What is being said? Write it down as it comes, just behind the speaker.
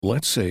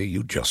Let's say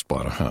you just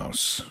bought a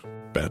house.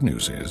 Bad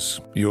news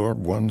is, you're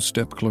one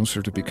step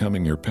closer to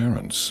becoming your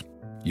parents.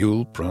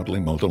 You'll proudly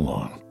mow the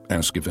lawn,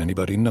 ask if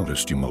anybody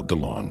noticed you mowed the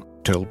lawn,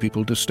 tell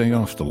people to stay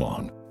off the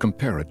lawn,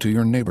 compare it to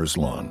your neighbor's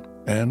lawn,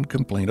 and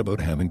complain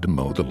about having to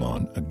mow the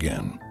lawn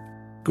again.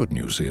 Good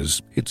news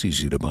is, it's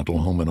easy to bundle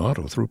home and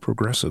auto through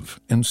Progressive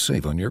and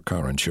save on your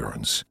car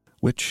insurance,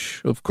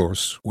 which, of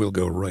course, will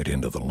go right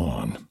into the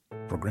lawn.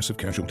 Progressive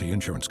Casualty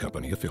Insurance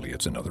Company,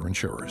 affiliates, and other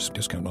insurers.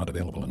 Discount not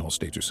available in all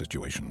states or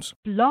situations.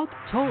 Blog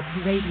Talk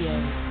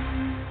Radio.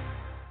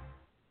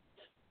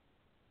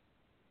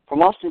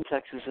 From Austin,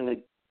 Texas, in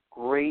the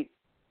great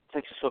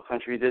Texas Hill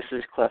Country, this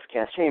is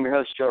CleftCast. Hey, I'm your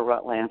host, Joe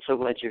Rutland. So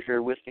glad you're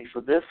here with me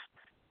for this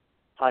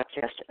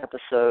podcast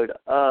episode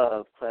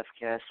of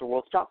CleftCast, the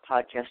world's top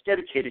podcast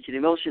dedicated to the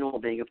emotional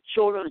well-being of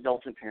children,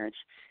 adults, and parents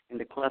in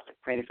the cleft,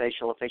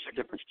 craniofacial, facial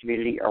difference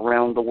community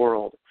around the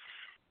world.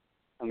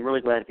 I'm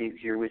really glad to be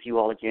here with you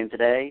all again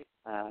today,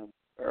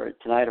 or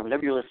tonight, or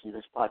whenever you're listening to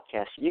this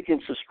podcast. You can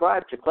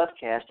subscribe to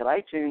CleftCast at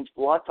iTunes,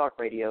 Blog Talk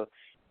Radio,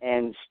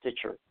 and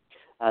Stitcher.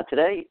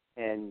 Today,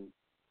 and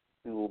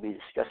we will be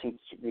discussing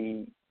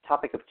the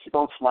topic of keep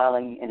on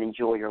smiling and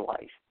enjoy your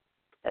life.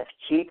 That's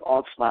keep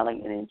on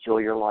smiling and enjoy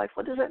your life.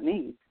 What does that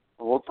mean?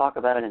 Well, we'll talk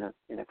about it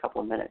in a couple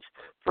of minutes.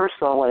 First,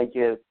 I want to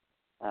give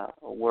a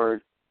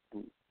word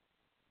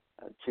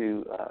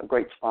to a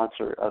great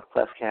sponsor of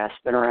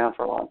CleftCast, been around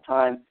for a long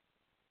time,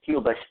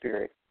 Healed by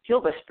Spirit.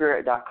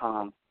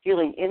 HealedBySpirit.com.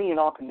 Healing any and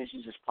all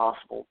conditions is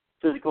possible.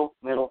 Physical,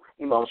 mental,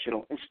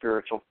 emotional, and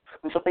spiritual.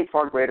 And something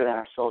far greater than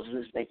ourselves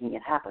is making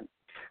it happen.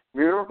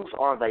 Miracles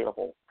are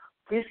available.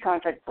 Please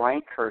contact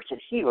Brian Kurtz at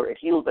healer at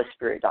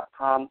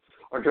healedbyspirit.com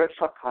or direct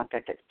talk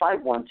contact at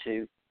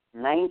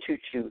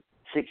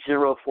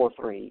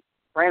 512-922-6043.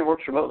 Brian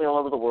works remotely all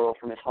over the world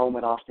from his home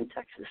in Austin,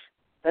 Texas.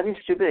 That is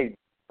too big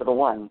for the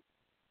one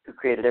who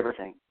created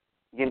everything.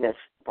 Again, that's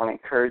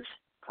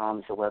BrianKurtz.com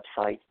is the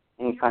website.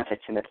 And you can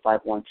contact him at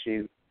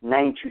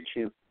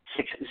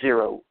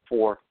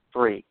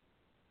 512-922-6043.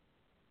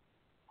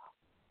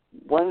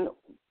 One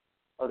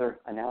other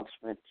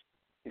announcement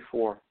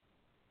before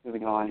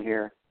moving on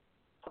here.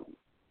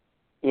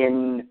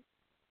 In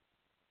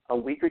a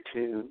week or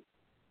two,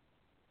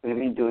 we're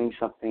going to be doing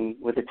something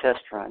with a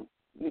test run.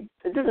 I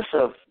did this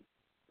about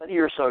a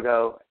year or so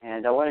ago,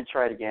 and I want to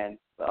try it again,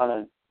 but on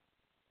a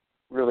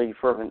really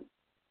fervent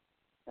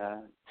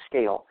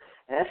scale.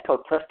 And that's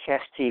called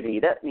CleftCast TV.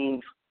 That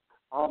means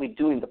I'll be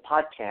doing the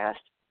podcast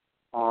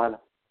on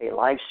a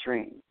live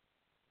stream.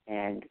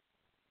 And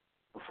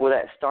before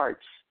that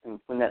starts, and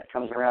when that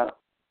comes around,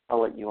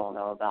 I'll let you all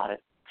know about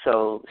it.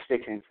 So stay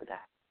tuned for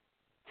that.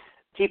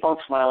 Keep on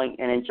smiling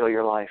and enjoy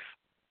your life.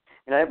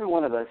 You know, every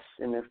one of us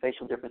in the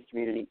facial difference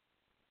community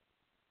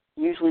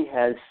usually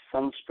has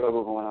some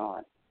struggle going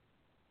on.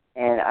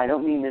 And I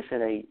don't mean this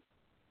in a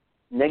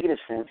negative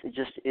sense. It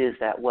just is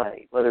that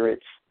way, whether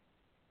it's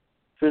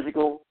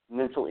physical,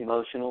 mental,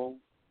 emotional,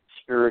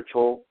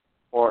 spiritual,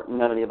 or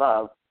none of the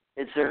above.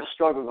 There's a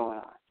struggle going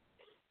on.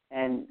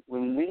 And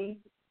when we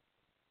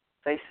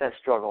face that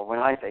struggle, when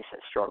I face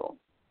that struggle,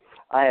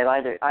 I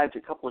have a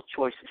couple of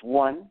choices.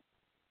 One,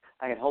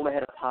 I can hold my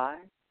head up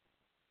high,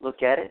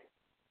 look at it,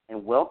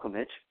 and welcome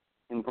it,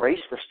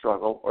 embrace the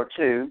struggle. Or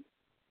two,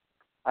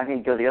 I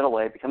can go the other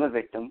way, become a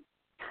victim,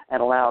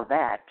 and allow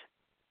that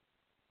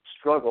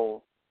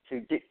struggle to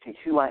dictate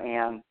who I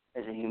am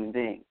as a human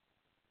being.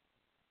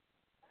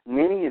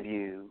 Many of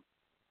you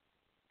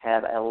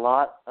have a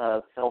lot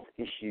of health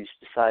issues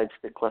besides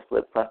the cleft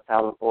lip, cleft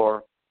palate,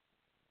 or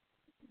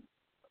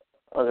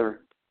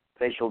other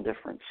facial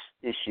difference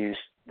issues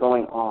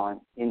going on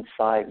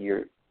inside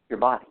your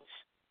bodies.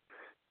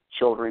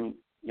 Children,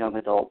 young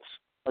adults.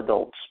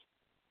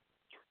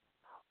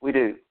 We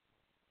do.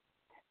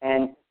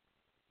 And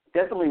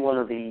definitely one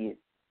of the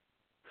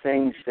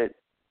things that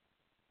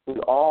we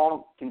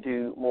all can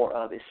do more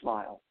of is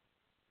smile.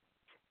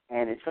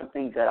 And it's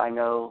something that I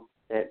know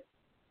that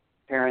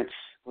parents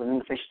within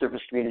the facial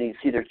difference community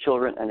see their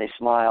children and they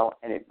smile,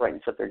 and it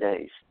brightens up their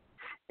days.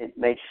 It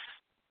makes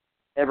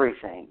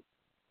everything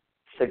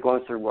they're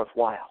going through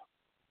worthwhile.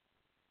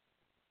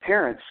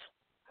 Parents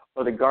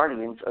or the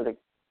guardians or the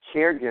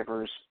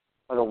caregivers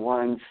are the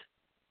ones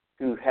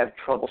who have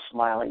trouble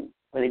smiling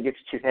when it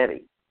gets too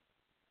heavy.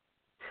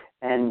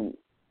 And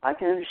I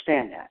can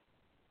understand that.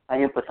 I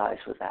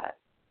empathize with that.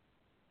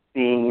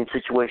 Being in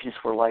situations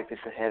where life is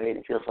so heavy and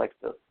it feels like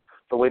the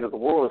weight of the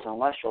world is on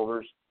my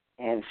shoulders,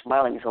 and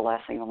smiling is the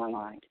last thing on my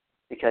mind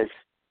because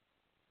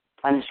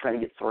I'm just trying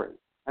to get through.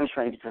 I'm just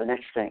trying to get to the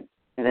next thing,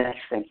 and the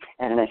next thing,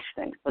 and the next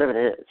thing, whatever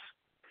it is.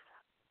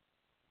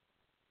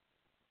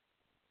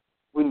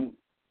 When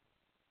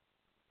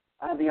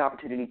I have the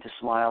opportunity to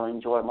smile and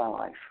enjoy my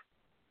life,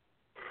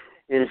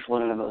 it is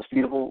one of the most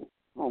beautiful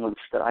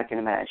moments that I can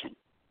imagine.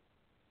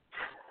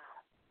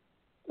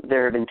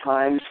 There have been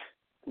times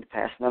in the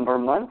past number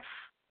of months,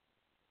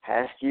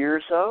 past year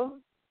or so,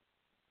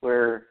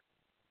 where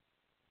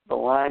the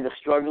line, the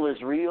struggle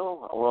is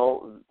real.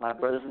 Well, my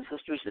brothers and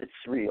sisters,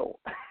 it's real.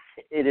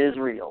 It is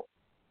real.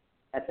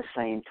 At the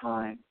same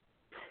time,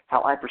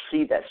 how I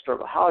perceive that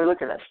struggle, how I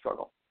look at that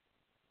struggle.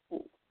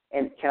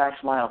 And can I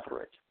smile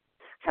through it?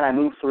 Can I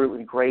move through it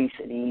with grace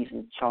and ease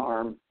and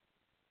charm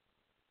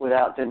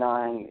without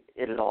denying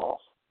it at all?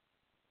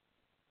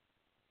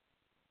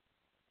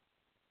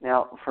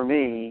 Now, for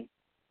me,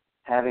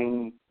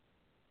 having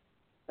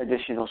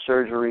additional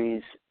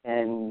surgeries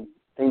and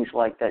things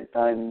like that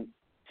done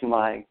to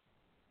my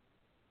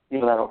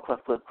unilateral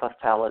cleft lip, cleft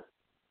palate,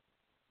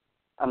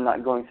 I'm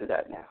not going through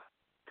that now.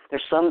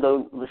 There's some,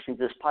 though, listening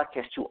to this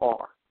podcast who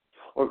are,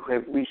 or who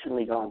have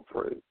recently gone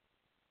through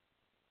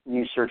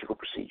new surgical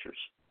procedures.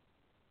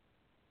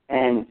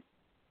 And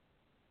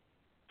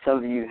some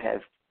of you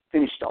have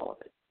finished all of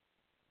it,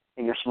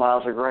 and your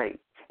smiles are great.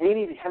 And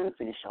even if you haven't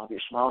finished all of it,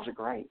 your smiles are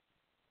great.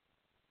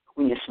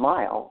 When you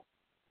smile,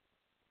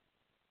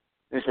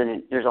 there's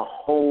a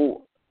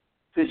whole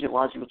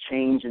physiological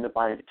change in the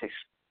body that takes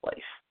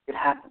place. It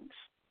happens.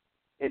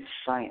 It's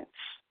science.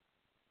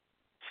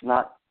 It's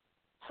not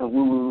some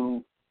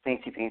woo-woo,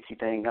 fancy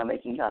thing I'm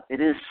making up. It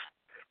is.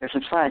 There's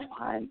some science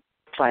behind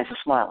the science of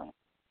smiling.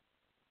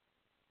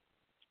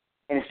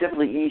 And it's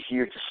definitely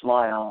easier to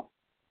smile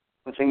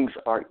when things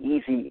are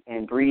easy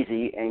and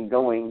breezy and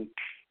going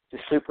to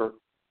super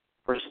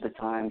versus the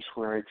times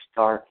where it's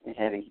dark and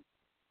heavy.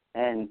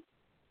 And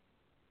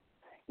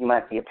you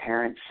might be a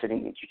parent sitting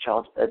at your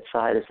child's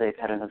bedside as they've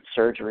had another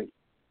surgery.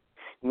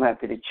 You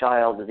might be the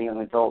child or the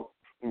young adult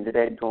in the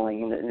bed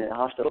going, in the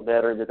hospital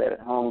bed or in the bed at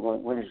home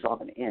going, when is this all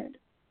going to end?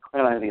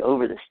 When am I going to be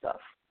over this stuff?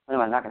 When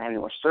am I not going to have any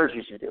more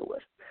surgeries to deal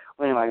with?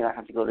 When am I not going to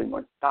have to go to any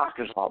more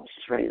doctor's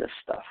offices for any of this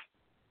stuff?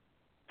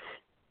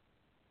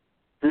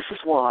 This is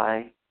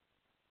why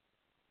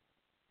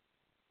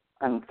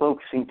I'm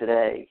focusing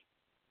today,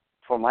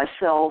 for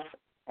myself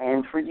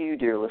and for you,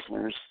 dear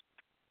listeners,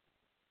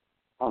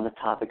 on the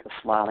topic of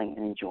smiling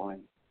and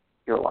enjoying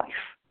your life.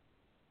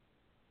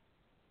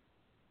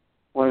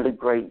 One of the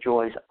great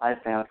joys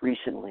I've found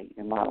recently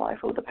in my life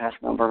over the past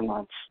number of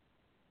months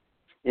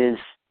is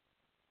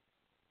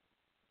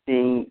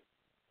being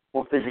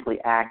more physically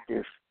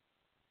active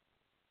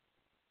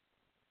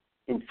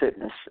in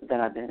fitness than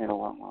I've been in a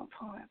long, long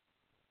time.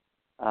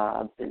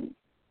 I've been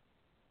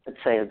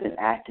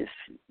active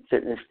in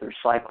fitness through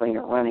cycling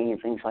or running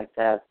and things like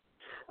that.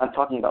 I'm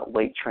talking about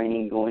weight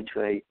training, going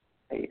to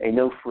a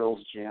no-frills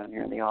gym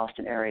here in the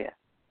Austin area.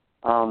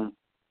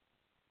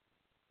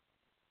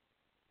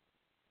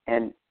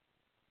 And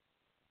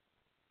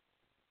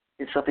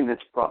it's something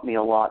that's brought me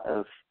a lot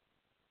of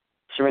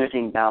serenity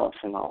and balance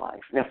in my life.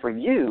 Now, for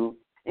you,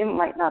 it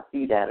might not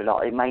be that at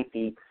all. It might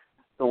be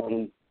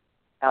going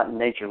out in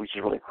nature, which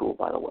is really cool,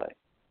 by the way.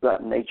 Go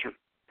out in nature.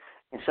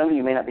 And some of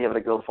you may not be able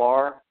to go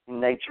far in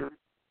nature.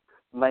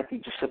 It might be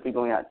just simply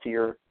going out to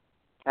your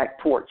back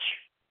porch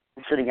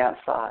and sitting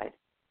outside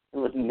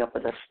and looking up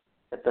at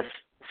the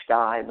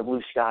sky, the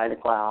blue sky, the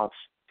clouds.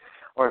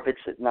 Or if it's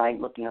at night,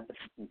 looking up at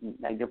the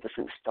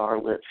magnificent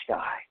starlit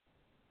sky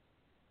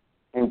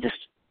and just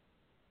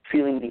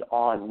feeling the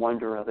awe and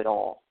wonder of it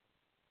all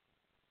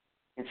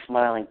and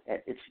smiling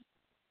at its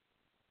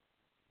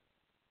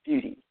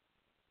beauty.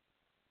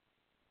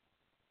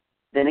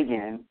 Then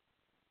again,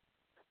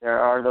 there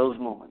are those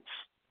moments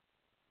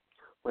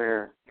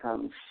where it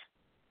becomes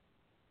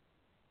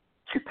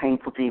too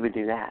painful to even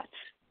do that.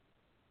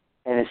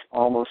 And it's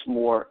almost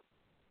more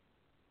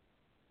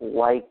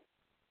like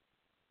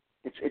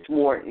it's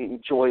more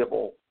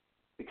enjoyable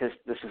because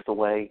this is the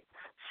way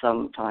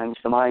sometimes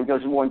the mind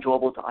goes. More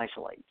enjoyable to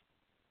isolate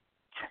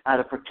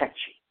out of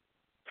protection,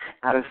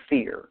 out of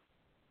fear,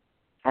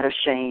 out of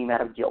shame,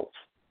 out of guilt.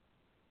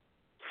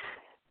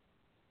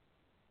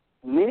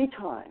 Many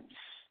times,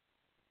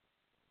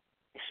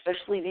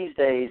 especially these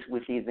days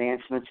with the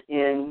advancements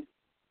in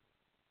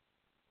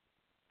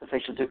the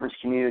facial difference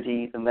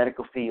community, the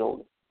medical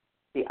field,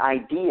 the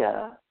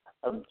idea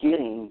of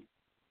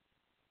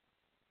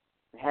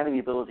having the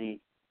ability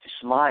to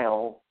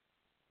smile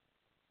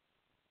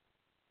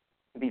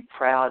and be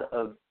proud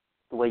of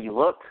the way you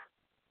look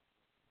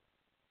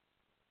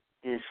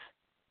is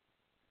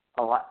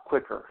a lot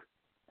quicker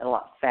and a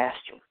lot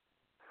faster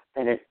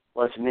than it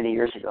was many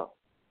years ago.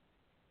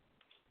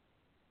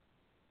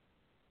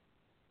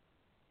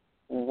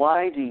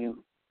 Why do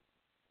you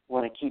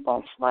want to keep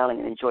on smiling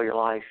and enjoy your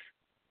life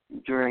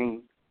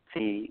during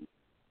the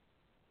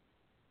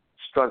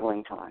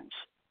struggling times?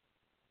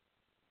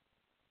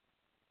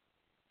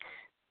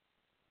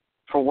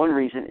 For one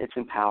reason, it's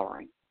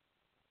empowering.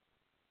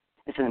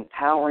 It's an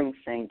empowering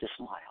thing to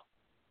smile.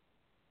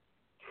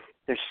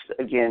 There's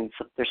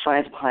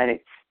science behind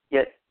it,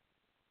 yet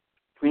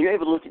when you're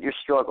able to look at your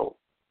struggle,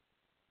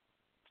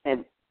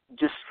 and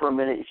just for a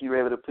minute, if you're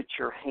able to put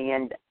your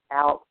hand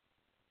out,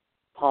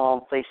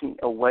 palm facing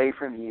away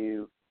from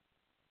you,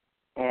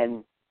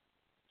 and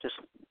just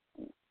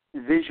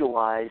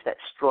visualize that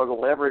struggle,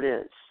 whatever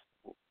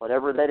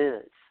that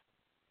is,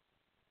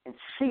 and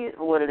see it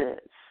for what it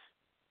is,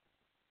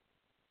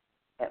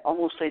 and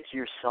almost say to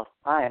yourself,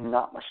 I am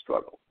not my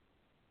struggle.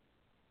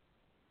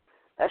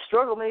 That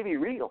struggle may be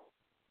real.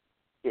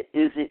 Is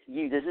it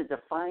you? Does it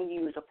define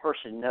you as a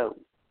person? No,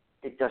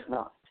 it does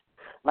not.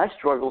 My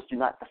struggles do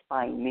not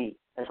define me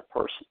as a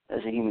person, as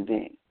a human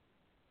being.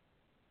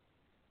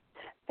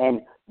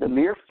 And the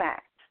mere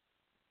fact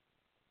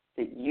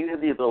that you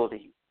have the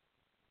ability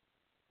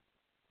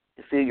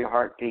to feel your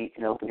heartbeat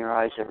and open your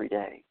eyes every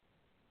day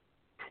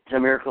is a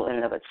miracle in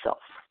and of itself.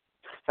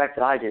 The fact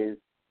that I do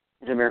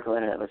is a miracle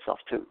in and of itself,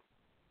 too.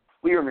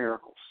 We are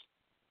miracles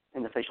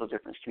in the facial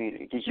difference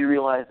community. Did you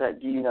realize that?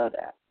 Do you know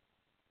that?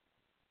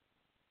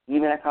 You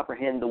may not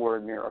comprehend the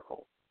word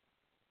miracle.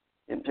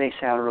 It may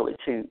sound really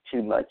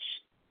too much,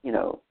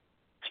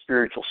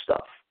 spiritual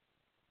stuff.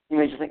 You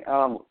may just think,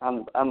 oh,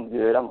 I'm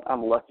good.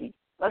 I'm lucky.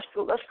 That's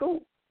cool. That's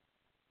cool.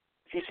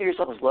 If you see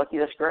yourself as lucky,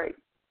 that's great.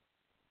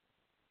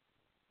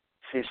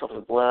 See yourself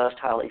as blessed,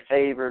 highly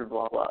favored,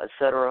 blah blah,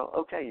 etc.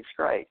 Okay, it's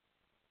great.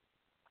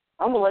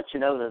 I'm gonna let you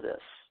know that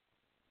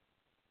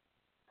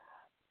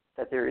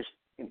there is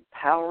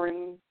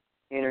empowering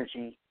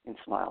energy in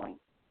smiling,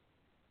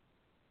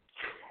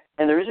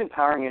 and there is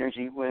empowering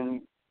energy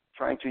when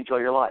trying to enjoy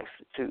your life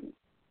too,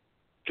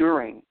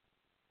 during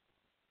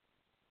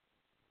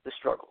the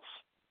struggles.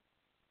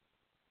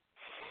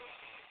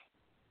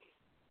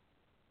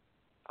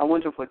 I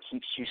wonder what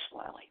keeps you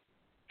smiling.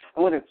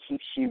 I wonder what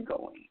keeps you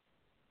going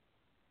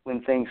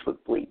when things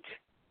look bleak.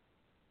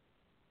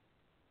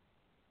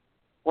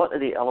 What are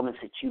the elements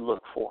that you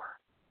look for?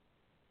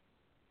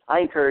 I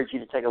encourage you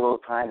to take a little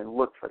time and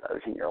look for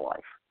those in your life.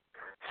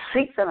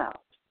 Seek them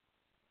out.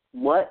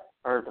 What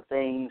are the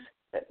things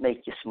that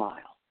make you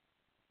smile?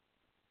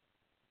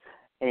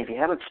 And if you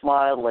haven't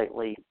smiled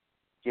lately,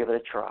 give it a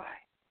try.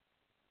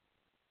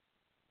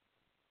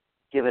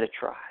 Give it a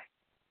try.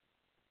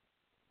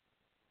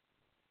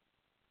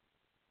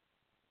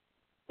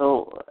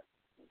 So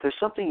there's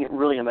something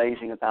really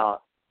amazing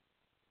about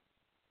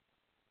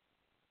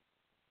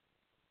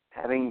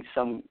having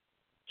some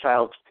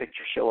child's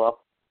picture show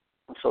up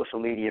on social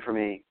media for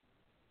me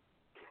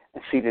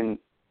and see them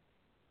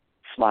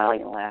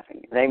smiling and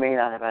laughing. They may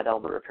not have had all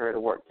the repair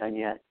work done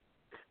yet,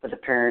 but the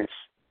parents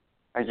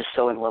are just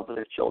so in love with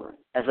their children,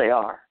 as they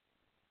are.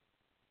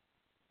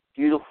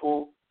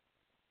 Beautiful,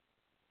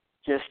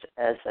 just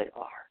as they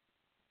are.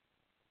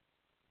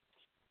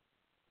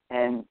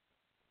 And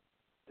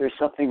there's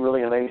something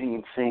really amazing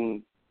in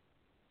seeing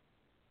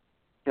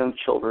young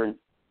children,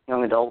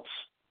 young adults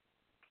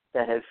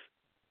that have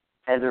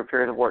had their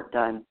period of work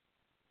done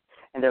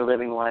and they're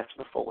living life to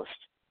the fullest.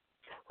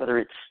 Whether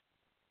it's,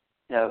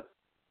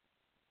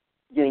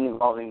 getting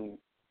involved in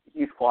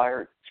youth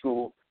choir at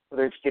school,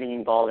 whether it's getting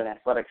involved in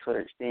athletics, whether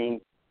it's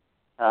being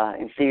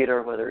in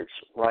theater, whether it's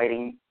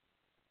writing,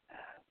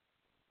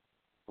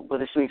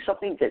 whether it's doing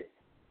something that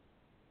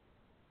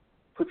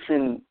puts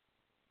in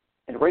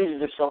and raises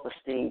their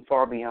self-esteem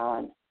far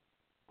beyond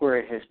where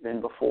it has been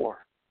before.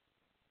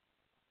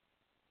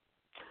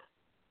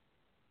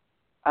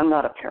 I'm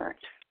not a parent,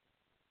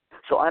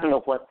 so I don't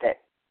know what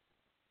that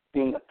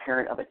being a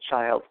parent of a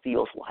child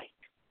feels like.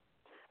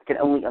 I can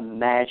only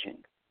imagine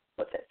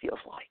what that feels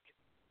like.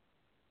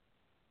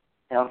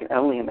 And I can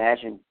only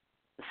imagine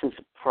the sense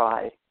of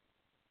pride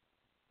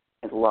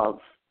and love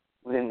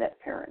within that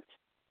parent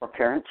or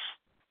parents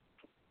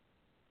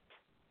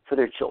for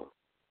their children.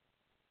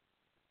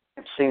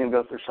 And seeing them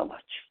go through so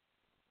much.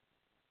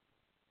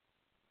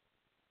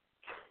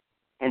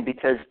 And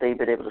because they've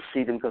been able to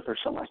see them go through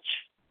so much,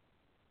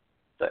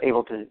 they're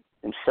able to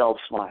themselves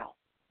smile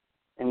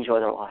and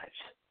enjoy their lives.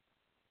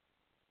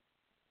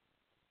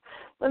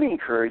 Let me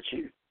encourage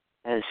you,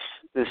 as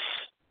this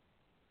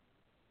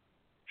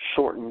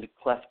shortened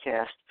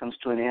CleftCast comes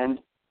to an end,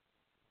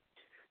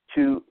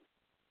 to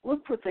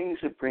look for things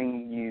that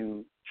bring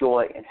you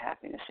joy and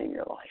happiness in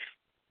your life.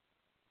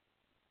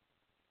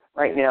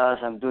 Right now, as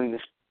I'm doing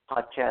this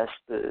podcast,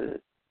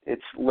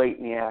 it's late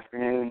in the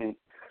afternoon and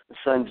the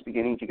sun's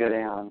beginning to go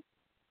down.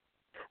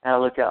 And I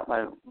look out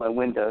my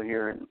window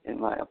here in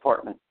my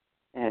apartment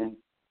and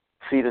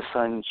see the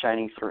sun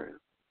shining through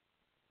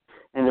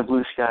and the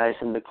blue skies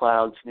and the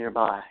clouds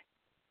nearby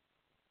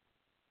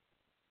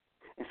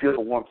and feel the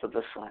warmth of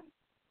the sun.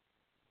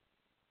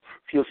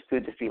 It feels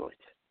good to feel it.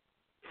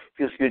 It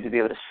feels good to be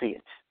able to see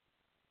it.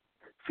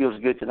 It feels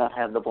good to not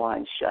have the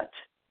blinds shut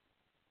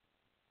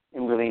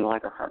and living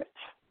like a hermit.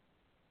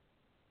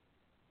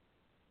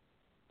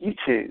 You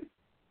too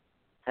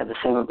have the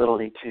same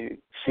ability to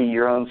see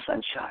your own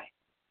sunshine,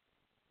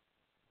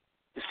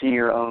 to see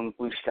your own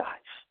blue skies,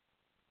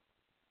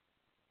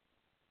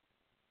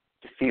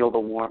 to feel the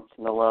warmth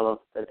and the love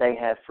that they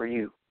have for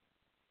you.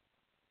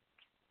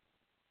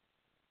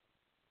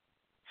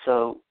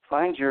 So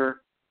find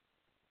your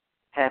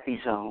happy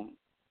zone.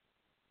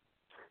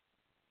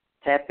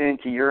 Tap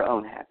into your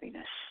own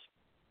happiness.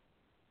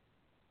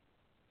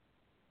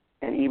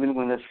 And even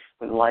when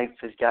life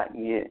has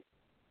gotten you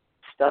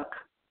stuck,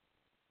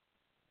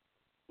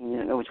 and you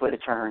don't know which way to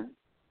turn,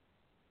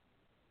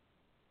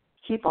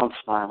 keep on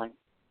smiling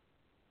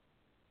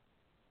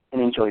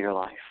and enjoy your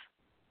life.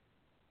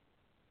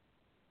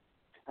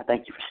 I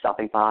thank you for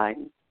stopping by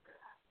and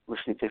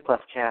listening to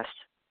CleftCast.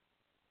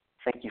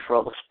 Thank you for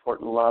all the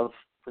support and love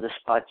for this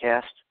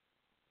podcast.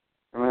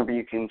 Remember,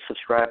 you can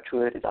subscribe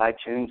to it at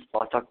iTunes,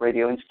 Blog Talk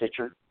Radio, and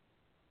Stitcher.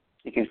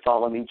 You can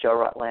follow me, Joe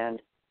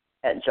Rutland,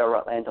 at Joe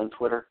Rutland on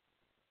Twitter.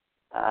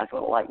 If you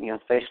want to like me on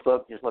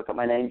Facebook, just look up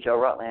my name, Joe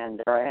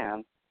Rutland. There I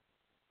am.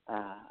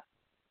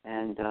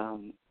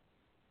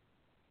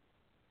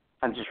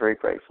 I'm just very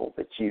grateful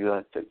that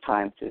you took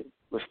time to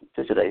listen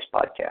to today's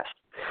podcast.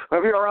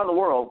 Wherever you are around the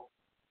world,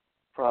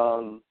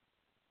 from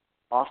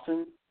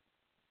Austin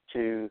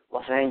to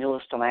Los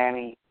Angeles to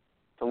Miami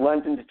to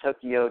London to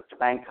Tokyo to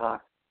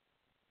Bangkok,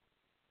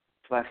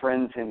 to my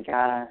friends in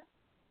Ghana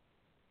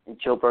and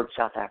Joburg,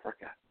 South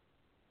Africa.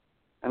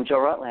 I'm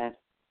Joe Rutland.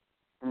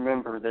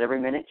 Remember that every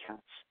minute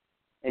counts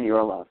and you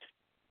are loved.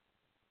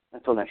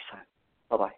 Until next time, bye-bye.